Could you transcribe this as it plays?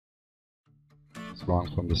It's wrong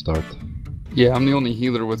from the start. Yeah, I'm the only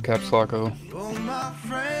healer with caps lock though.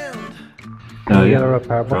 Yeah. Get a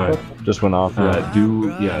repair bot? Right. Just went off. Do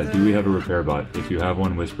we have a repair bot? If you have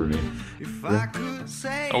one, whisper me. Yeah.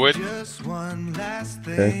 Oh wait.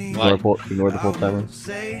 Okay. Ignore the full timer. What's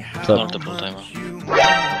Ignore up? the full timer.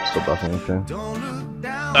 Still buffing, okay.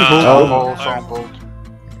 Sampled.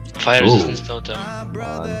 Fire Oh. resistance totem.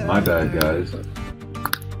 My bad, guys.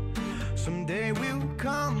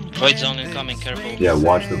 Void zone incoming, careful. Yeah,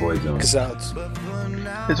 watch the void zone. It's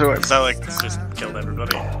alright. Zeliek just killed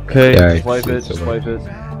everybody. Okay, Yeah, just wipe it, it's just over. wipe it.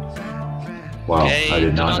 Wow, Okay, I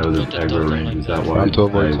did do not not know put that the aggro totem range like was that. that wide. Run to a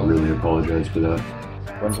void I zone. really apologize for that.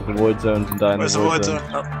 Run to the void zone and die in the Where's the void void zone.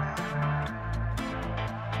 zone?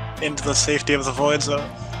 Oh. Into the safety of the void zone.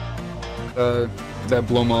 That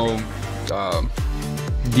Blaumeux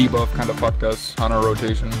debuff kind of fucked us on our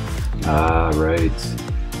rotation. Ah, right.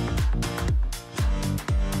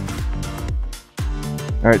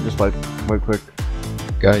 Alright, just wipe quick.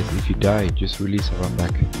 Guys, if you die, just release and run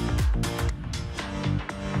back.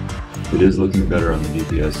 It is looking better on the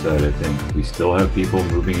DPS side, I think. We still have people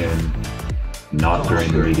moving in, not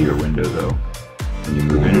during the meteor window though. When you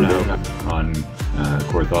move in and out on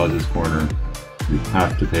Korth'azz's corner, you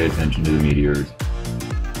have to pay attention to the meteors.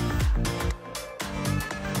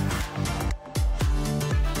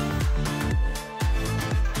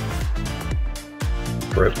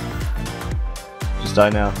 Rip. Just die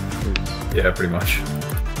now. Yeah, pretty much.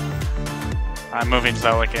 I'm moving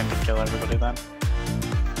Zeliek in to kill everybody then.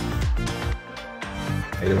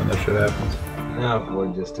 Hate it when that shit happens. Now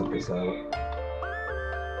Void just took us out.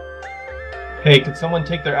 Hey, could someone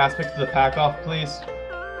take their aspects of the pack off, please?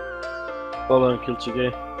 Hold on, kill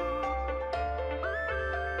Chige.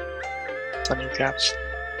 On your caps.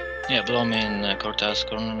 Yeah, Blaumeux in Korth'azz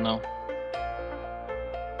corner now.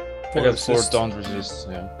 I got 4 don't resist,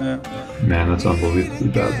 yeah. Man, that's unbelievably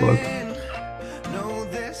bad luck.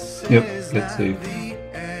 Yep, get safe.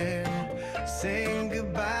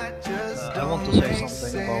 I want to say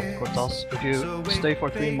something about Korth'azz. If you stay for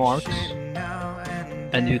 3 marks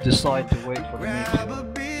and you decide to wait for the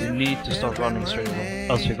meteor, you need to start running straight away,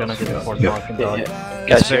 else you're gonna get the 4th mark and die.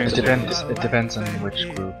 Guys, it depends on which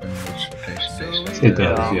group and which location. It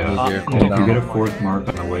does, yeah. Here, And if you get a 4th mark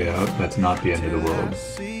on the way out, that's not the end of the world.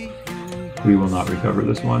 We will not recover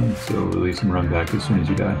this one, so release and run back as soon as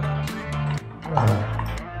you die.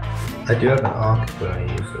 I do have an arc, but I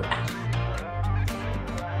use it.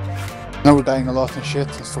 Now we're dying a lot and shit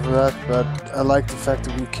and stuff like that, but I like the fact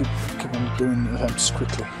that we keep on doing attempts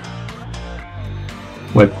quickly.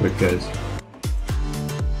 Wipe quick, guys.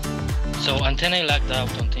 So Antenne lagged out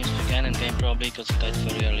on TeamSpeak again and game probably because he died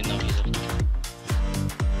very early now. He's off.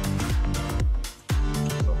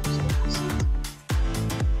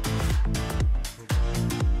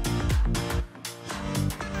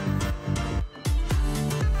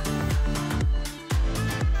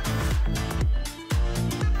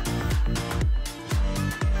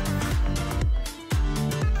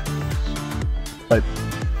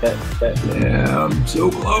 Yeah, I'm so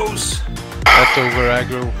close. That's over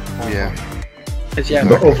aggro. Yeah. Yeah,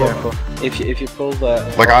 But very over- careful. If you pull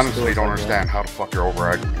the... Like, I honestly don't understand how the fuck you're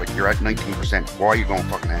over. Like, you're at 19%. Why are you going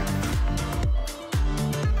fucking in?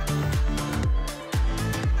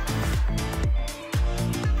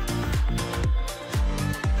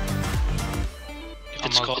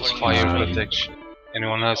 It's covering Fire Um, protection.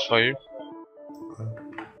 Anyone has fire?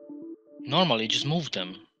 Normally, just move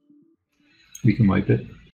them. We can wipe it.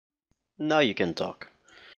 Now you can talk.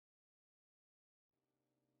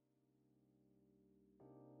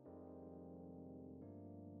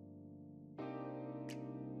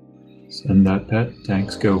 Send that pet.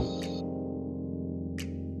 Tanks go.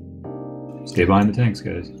 Stay behind the tanks,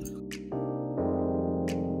 guys.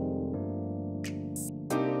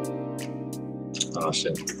 Oh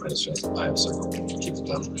shit, I just changed the IM circle. Keep it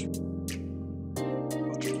down.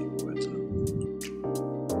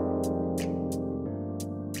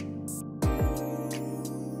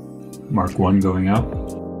 Mark 1 going out.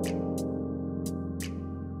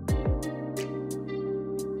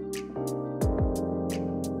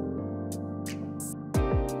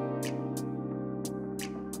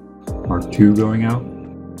 Mark 2 going out.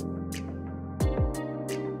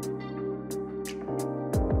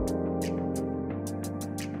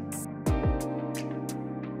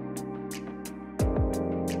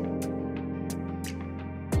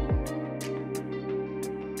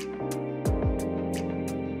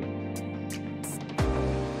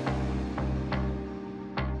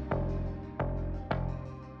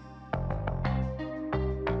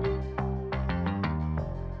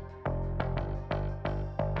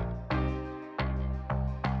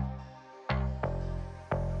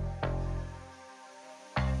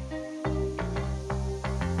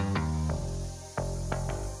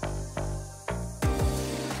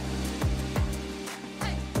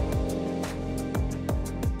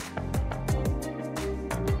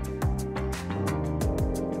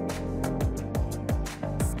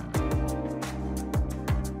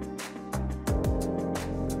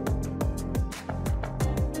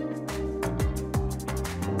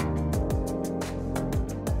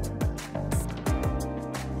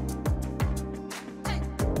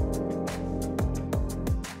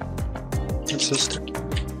 sister.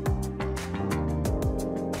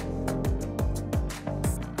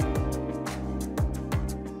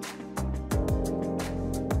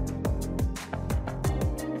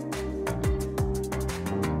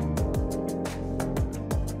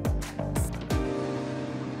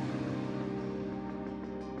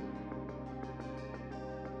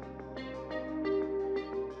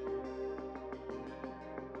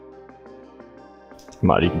 Come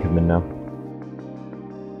on, you can come in now.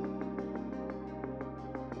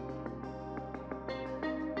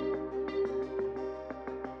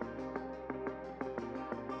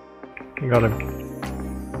 Got him.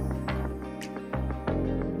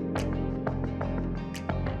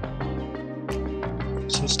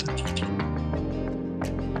 Sister.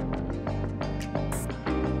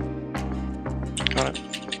 Got it.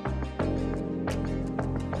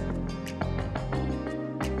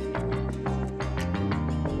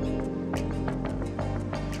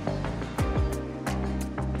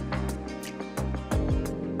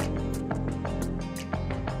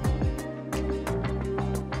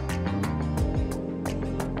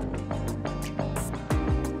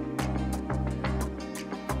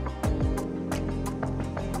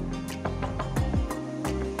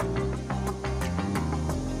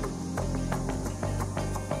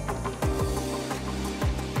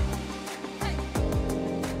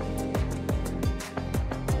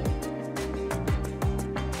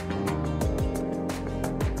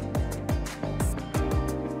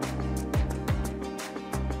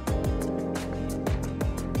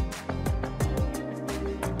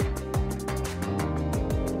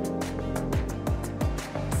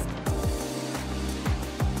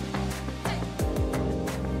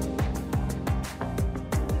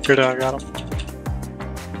 Good, I got him.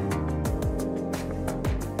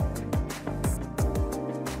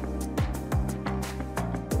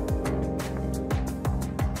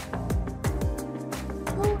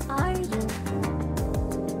 Who are you?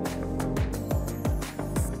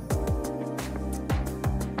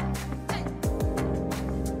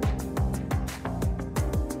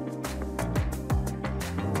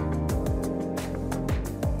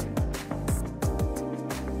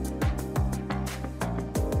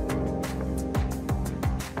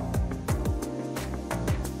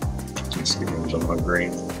 Let's see range on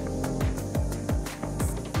Mograine.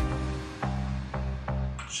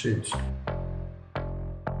 Shoot.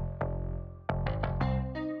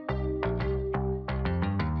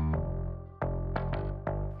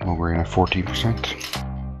 Mograine at 14%.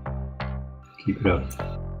 Keep it up.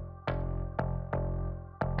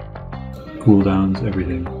 Cooldowns,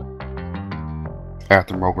 everything.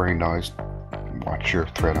 After Mograine dies, watch your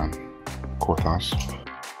threat on Korth'azz.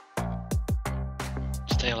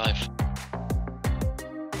 Stay alive.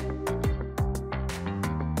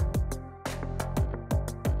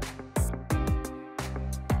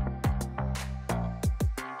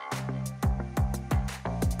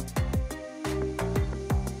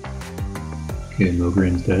 Okay,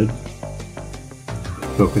 Mograine's dead.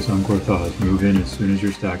 Focus on Korth'azz. Move in as soon as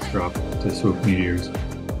your stacks drop to soak meteors.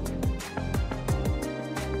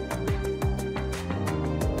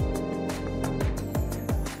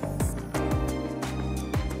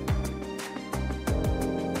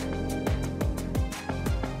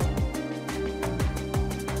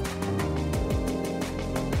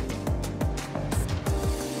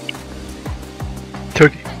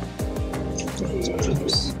 Turkey.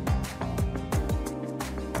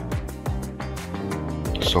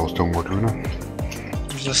 Soulstone Wardruna.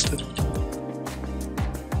 Resisted.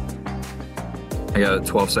 I got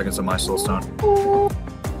 12 seconds on my soulstone.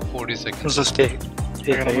 40 seconds. Resisted.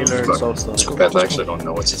 Let's go back. I actually don't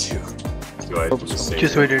know what to do. Do I just say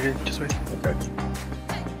Just wait, dude. Just wait. Okay.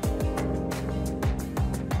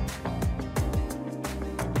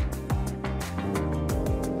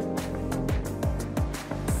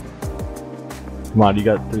 Come on, you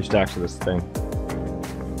got 3 stacks of this thing.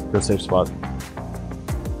 Go safe spot.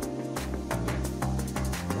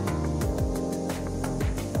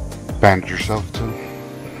 Bandage yourself too.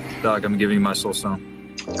 Dog, I'm giving you my soulstone.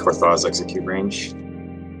 Korth'azz execute range.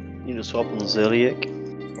 Need to swap on Zeliek.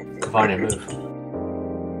 Kavani,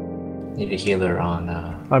 move. Need a healer on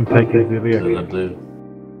I'm taking the blue.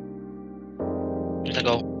 Need to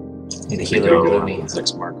go. Need a healer on blue me.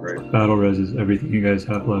 6 mark, right? Battle res is everything you guys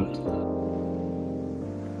have left.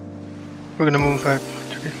 We're gonna move back.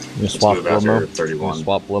 You swap move after Blaumeux. 31. You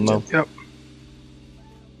swap Blaumeux. Yep.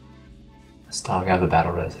 This dog, I have a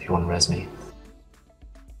battle res if you want to res me.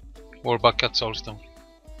 Or back at Soulstone.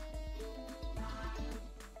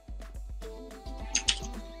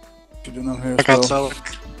 What you doing on here? I got Phil?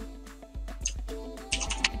 Zeliek.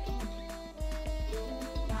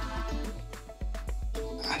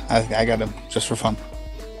 I got him just for fun.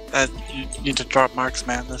 You need to drop marks,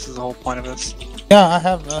 man. This is the whole point of this. Yeah, I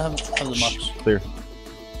have the marks. Clear.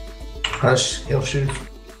 Hush, he'll shoot.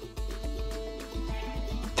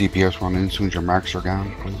 DPS run in as soon as your marks are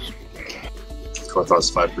gone, please.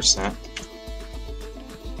 Korth'azz 5%.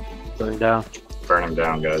 Going down. Burn him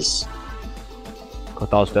down, guys.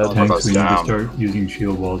 Korth'azz dead. Tanks, we need to down. start using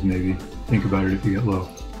shield walls maybe. Think about it if you get low.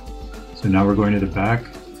 So now we're going to the back.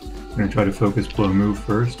 We're going to try to focus Blaumeux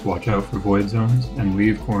first, watch out for void zones, and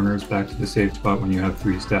leave corners back to the safe spot when you have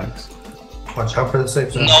 3 stacks. Watch out for the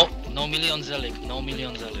safe zone. No melee on Zeliek. No melee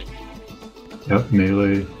on Zeliek. Yep,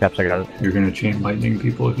 melee. Caps, I got it. You're going to chain lightning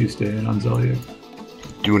people if you stay in on Zeliek.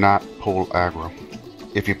 Do not pull aggro.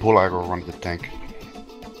 If you pull aggro, run to the tank.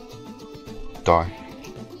 Die.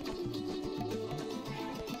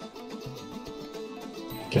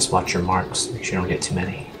 Just watch your marks. Make sure you don't get too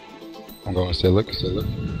many. I'm going to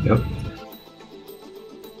Zeliek. Yep.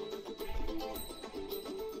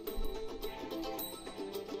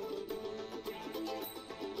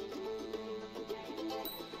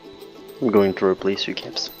 I'm going to replace you,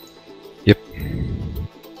 Caps. Yep.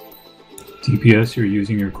 DPS, you're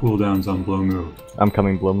using your cooldowns on Blaumeux. I'm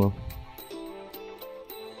coming, Blaumeux.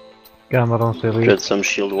 Gamma on Zeliek. Get some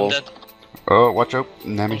shield wall. Oh, watch out.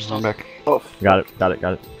 Nami, run back. Got it.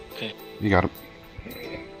 Okay. You got it.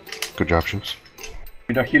 Good job, Shoes.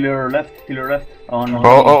 With a healer left on.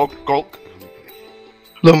 Oh, Gulk.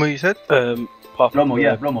 Blaumeux, you said? Blaumeux,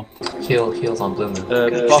 yeah, Blaumeux. Heals on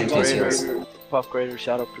Blaumeux. Buff Shoot these heals. greater, buff greater,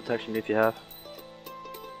 shadow protection if you have.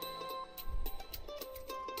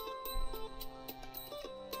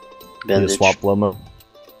 Need to swap Blaumeux.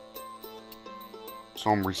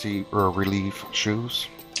 Some receive or relieve Shoes.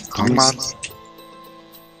 Come on.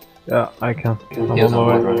 Yeah, I can. Heals on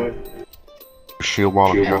Blaumeux. Shield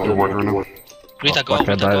wall if you have the warder now. Rita, go out.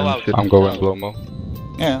 I'm going Blaumeux.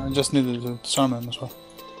 Yeah, I just needed to disarm him as well.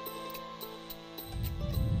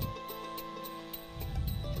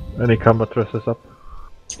 Any combat resist up?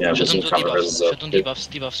 Yeah, just Shouldn't do cover debuffs. his up. Shouldn't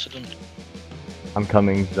debuffs. Shouldn't. I'm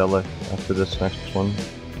coming, Zeliek, after this next one.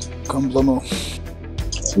 Come, Blaumeux.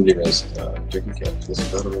 Some of you guys drinking cap. This is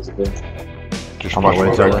better as a bit. Just I'm watch on your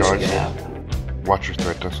way, threat, Zeliek. guys. Yeah. Watch your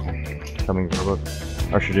threat, that's all. Coming, Robot.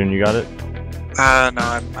 Arshadun, you got it? No,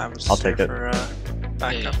 I'm I'll take it. for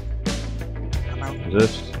backup. I'm out.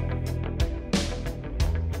 Resist.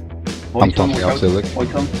 I'm taunting out Zeliek.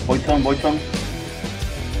 Void zone.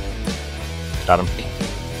 Got him.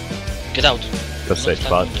 Get out. The safe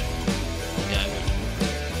spot. Yeah, I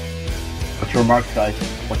will. Watch your marks, guys.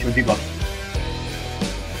 Watch your debuffs.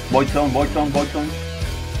 Void zone.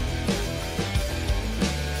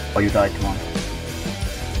 Oh, you died, come on.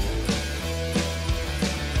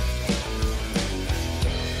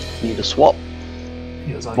 Need a swap.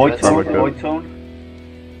 Heals on Void Dread. zone.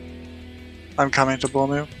 I'm coming to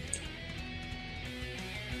Blaumeux.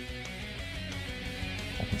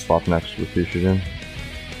 I can swap next with Arshadun.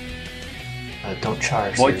 Don't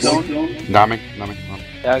charge. Void There's- zone. Nami, run.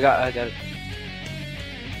 Yeah, I got it.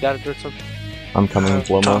 Got it, Dreadstone. I'm coming,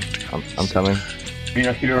 Blaumeux. I'm coming.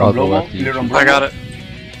 Mina healer I'll on go Blaumeux. after you. Healer on Blaumeux. I got it.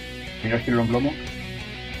 Mina healer on Blaumeux.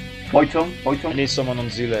 Void zone. I need someone on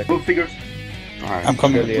Zeliek. Move figures. Alright. I'm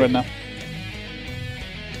coming Really? right now.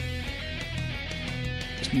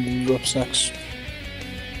 Just need to drop sacks.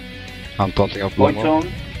 I'm taunting out Void Blaumeux.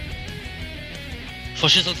 zone. For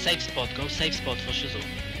Shizzle, safe spot. Go safe spot for Shizzle.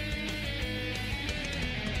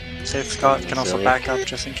 Safe Scott can also Zeliek. back up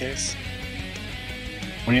just in case.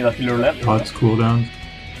 We need a healer left. Pots cooldowns.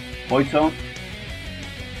 Void zone.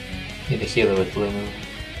 Need a healer with Blaumeux.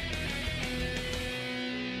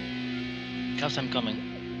 Caps, I'm coming.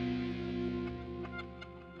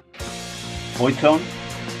 Void zone.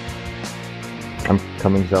 I'm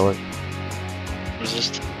coming, Zeliek.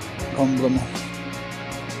 Resist. Come, Blaumeux.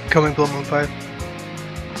 Coming Blaumeux 5.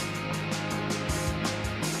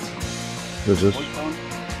 Resist. Void zone.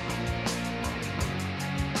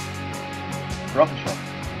 Rocket shot.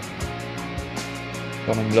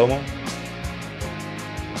 Coming Blaumeux.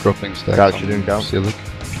 Dropping stacks. Got on you, didn't go. Zeliek.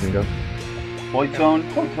 Arshadun, go. Void zone.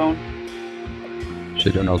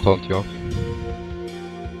 Shadun, I'll taunt you off.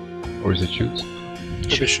 Or is it shoot?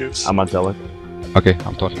 Shoot. Shoots. I'm on Zeliek. Okay,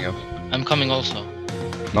 I'm taunting off. I'm coming also.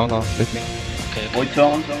 No, let me. Okay. Void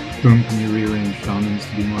zone. Boom, can you rearrange shamans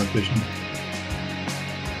to be more efficient?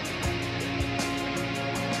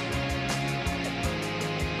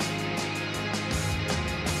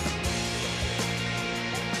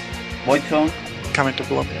 Void zone. Coming to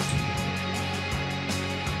Blaumeux.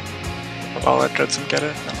 I'll let Dreadson get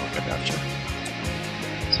it, then I'll get after.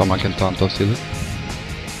 Someone can taunt off Zeliek.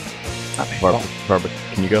 Not me. Barbara,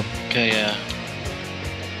 can you go? Okay, yeah.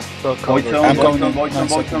 I'm going in 9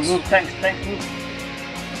 seconds. Move, tanks, move.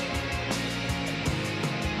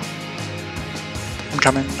 I'm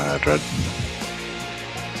coming, Dread.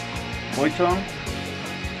 Void zone.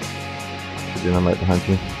 I'm right behind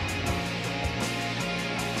you.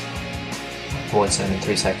 Void zone in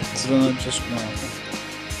 3 seconds. Just no.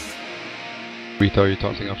 Rita, are you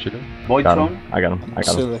taunting off Shido? Void Got zone. him. I got him.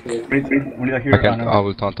 We need a hero. I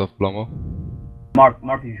will taunt off Blaumeux. Mark,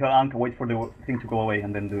 if you shut Anka, wait for the thing to go away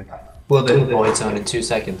and then do it. Will do. Void zone in 2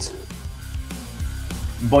 seconds.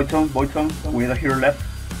 Void zone. We need a hero left.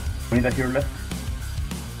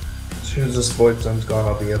 As soon as this void zone's gone,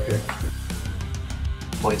 I'll be up here.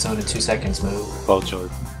 Void zone in 2 seconds, move. Both Jordan.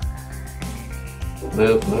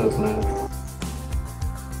 Move.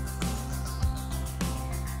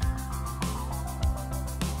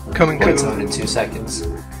 Coming Void zone in 2 seconds.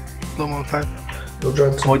 Blaumeux 5. Go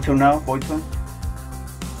drive. Void zone now, void zone.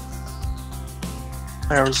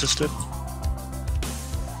 I resisted.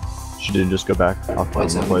 She did just go back. I'll come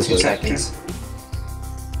Void zone in 2 replace it. seconds.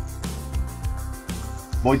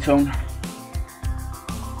 Void zone.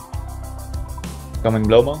 Coming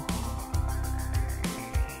Blaumeux.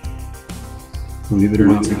 Believe it or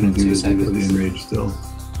not, we Void can zone in do 2 this with the seconds. enrage still.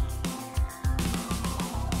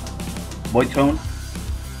 Void zone.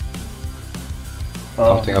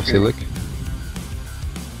 Taunting off Zeliek.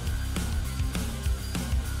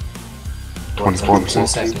 24 in 2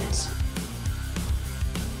 seconds.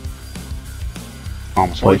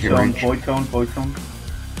 Almost Void right here. zone.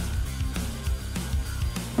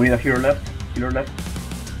 We need a hero left.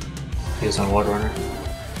 He's on Ward Runner.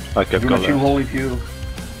 I kept Do not going. roll if you.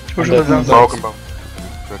 Broken bow.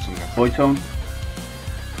 That's in there. Void zone.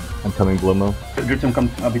 I'm coming Blaumeux. Drift come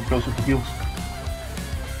a bit closer to heals.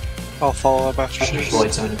 I'll follow up after shoots.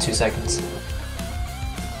 Void zone in 2 seconds.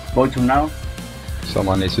 Void zone now.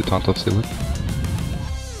 Someone needs to taunt off Zeliek.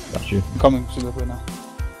 Got you. Coming to the now.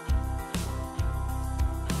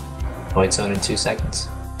 Void zone in 2 seconds.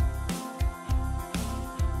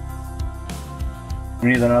 We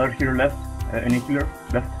need another hero left. Any healer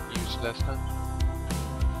left? Use last time.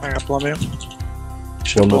 I got Blaumeux.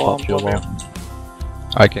 Shield wall, shield wall.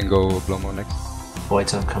 I can go Blaumeux next. Void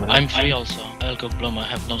zone coming up. I'm free also. I'll go Blaumeux, I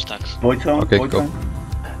have no stacks. Void zone. Okay, void go. zone.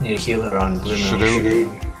 Need a healer on Blue Moon. Shadow.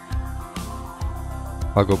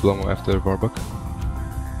 I'll go Blaumeux after Barbuck.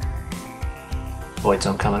 Void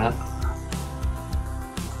zone coming up.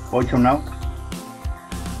 Void zone now.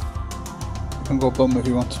 You can go Blaumeux if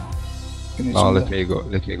you want. You need No, some let there.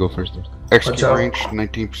 me go first. Execute range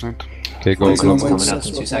 19%. Okay, go Void zone's Blaumeux. coming up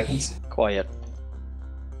in 2 seconds. Quiet.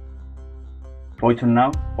 Void zone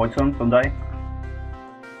now. Void zone. Don't die.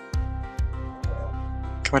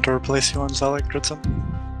 Coming to replace you on Zeliek, Dritson.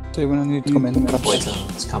 So when I need to come in, Void perhaps.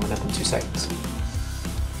 zone's coming up in 2 seconds.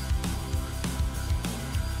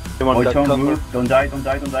 Void zone. Move. Don't die. Void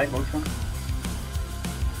zone.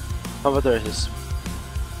 Cover the resist.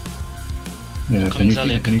 Yeah, if Comes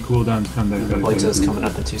any Zeliek. cooldowns come back out. Void zone's coming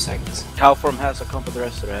up in 2 seconds. Cowform has a combo the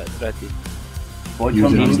rest ready. Void Use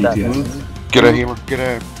zone. it on Move. DPS. Move. Get a healer.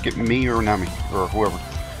 Get me or Nami or whoever.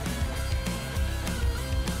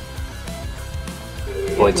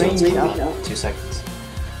 Void zone's coming up in 2 seconds.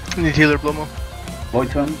 Need healer, Blaumeux.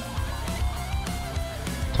 Void zone.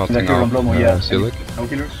 Taunting Hero on off Blaumeux, yeah. Zeliek. No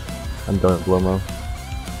healers. I'm done with Blaumeux.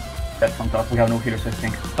 That's on top. We have no healers, I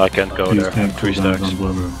think. I can't go Use there. 10 3 cooldowns stacks. on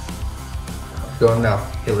Blaumeux. Going now.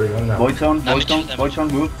 Healer going now. Void zone. Damage, damage. Void zone.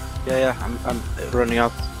 Move. Yeah, I'm running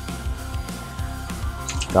out.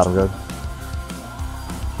 Got him good.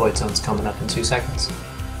 Void zone's coming up in 2 seconds.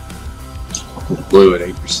 Blue at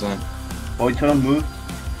 8%. Void zone. Move.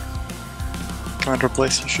 Coming to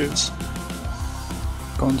replace your shoes.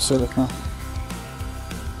 Going to Zeliek now.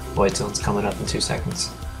 Void zone's coming up in 2 seconds.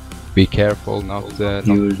 Be careful, not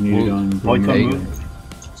Healers needed wood. on Void zone. Hey. Blaumeux. Move.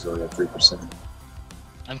 So I got 3%.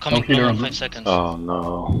 I'm coming healer Blaumeux on in Blue. 5 seconds. Oh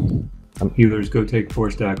no. Healers, go take 4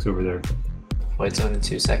 stacks over there. Void zone in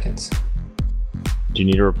 2 seconds. Do you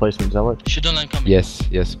need a replacement Zeliek? Shouldn't I'm coming. Yes,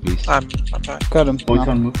 please. I'm back. Got him. Void now.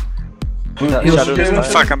 zone. Move. Shadow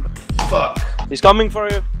is Fuck, I'm. He's coming for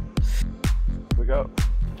you. Here we go.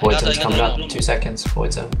 Void I zone's got coming it. up in 2 seconds.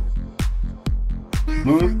 Void zone.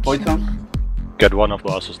 Move. Void zone. Get one of the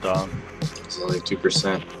bosses down. It's only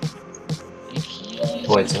 2%.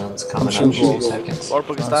 Void zone's coming up in 2 seconds.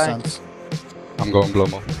 Warbook is dying. Understand. I'm going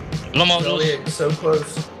Blaumeux. Blaumeux, So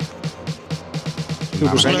close. pull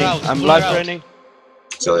her out. I'm pull live her out. training.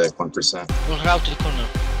 Zeliek 1%. Pull her out to the corner.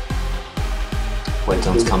 Void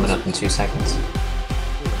zone's coming up in 2 seconds.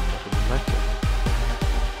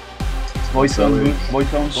 Void zone. Move. Void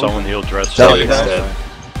zone. Void Someone zone. heal Dread. Zeliek's dead.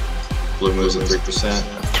 Blue moves at 3%.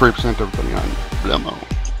 3% everybody on Blaumeux.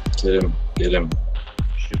 Get him. Get him.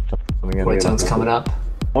 White zone's coming up.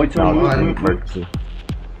 White zone, move.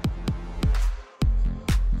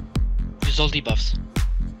 Use all debuffs.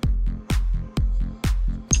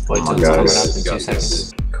 White zone's coming up in 2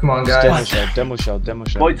 seconds. Come on, guys. Demo shot.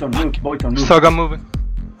 White zone, move. Saga moving.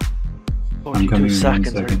 42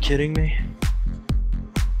 seconds, are you kidding me?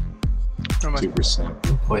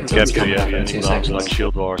 2%. White zone's coming up in 2 seconds. Like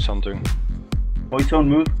shield wall or something. White zone,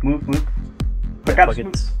 move. Back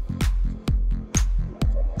move.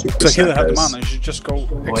 So healer have mana, you should just go.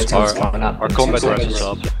 White zone's coming up. Our combat rush is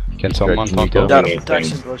up. Can someone talk over? That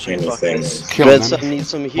protection anything. Red Sun needs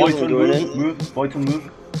some healing going in. Move. White zone, move.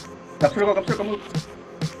 Capture, move.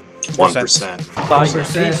 1%.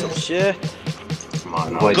 5%. Shit. Come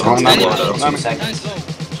on, White Nami. zone's Blow coming it up in up. 2 seconds.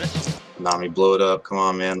 Nami, blow it up. Come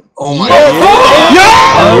on, man. Oh my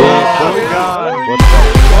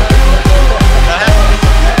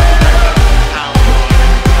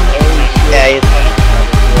Yeah, it's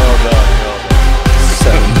well done.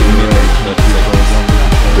 17 minutes.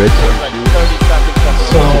 30 seconds.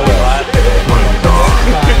 So bad. Oh my god.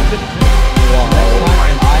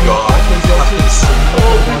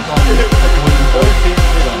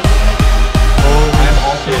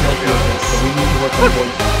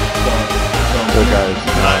 So guys,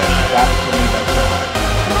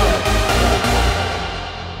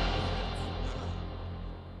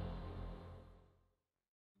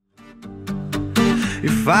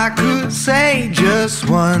 if I could say just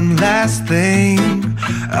one last thing,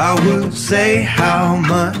 I would say how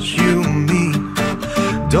much you mean.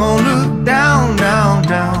 Don't look down,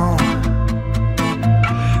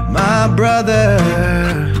 my brother.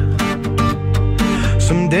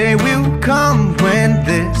 Someday will come when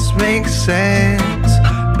this makes sense,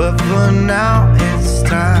 but for now it's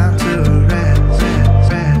time to rest.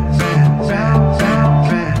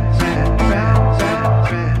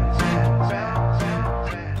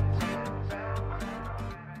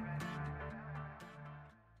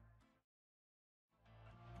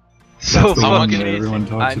 That's the one that everyone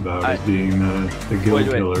talks about as being the guild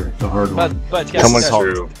killer, the hard one. But guys, someone called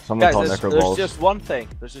there's Necroballs. just one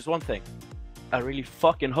thing. I really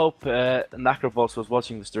fucking hope Necroballs was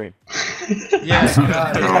watching the stream. Yeah. Oh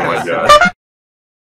my god.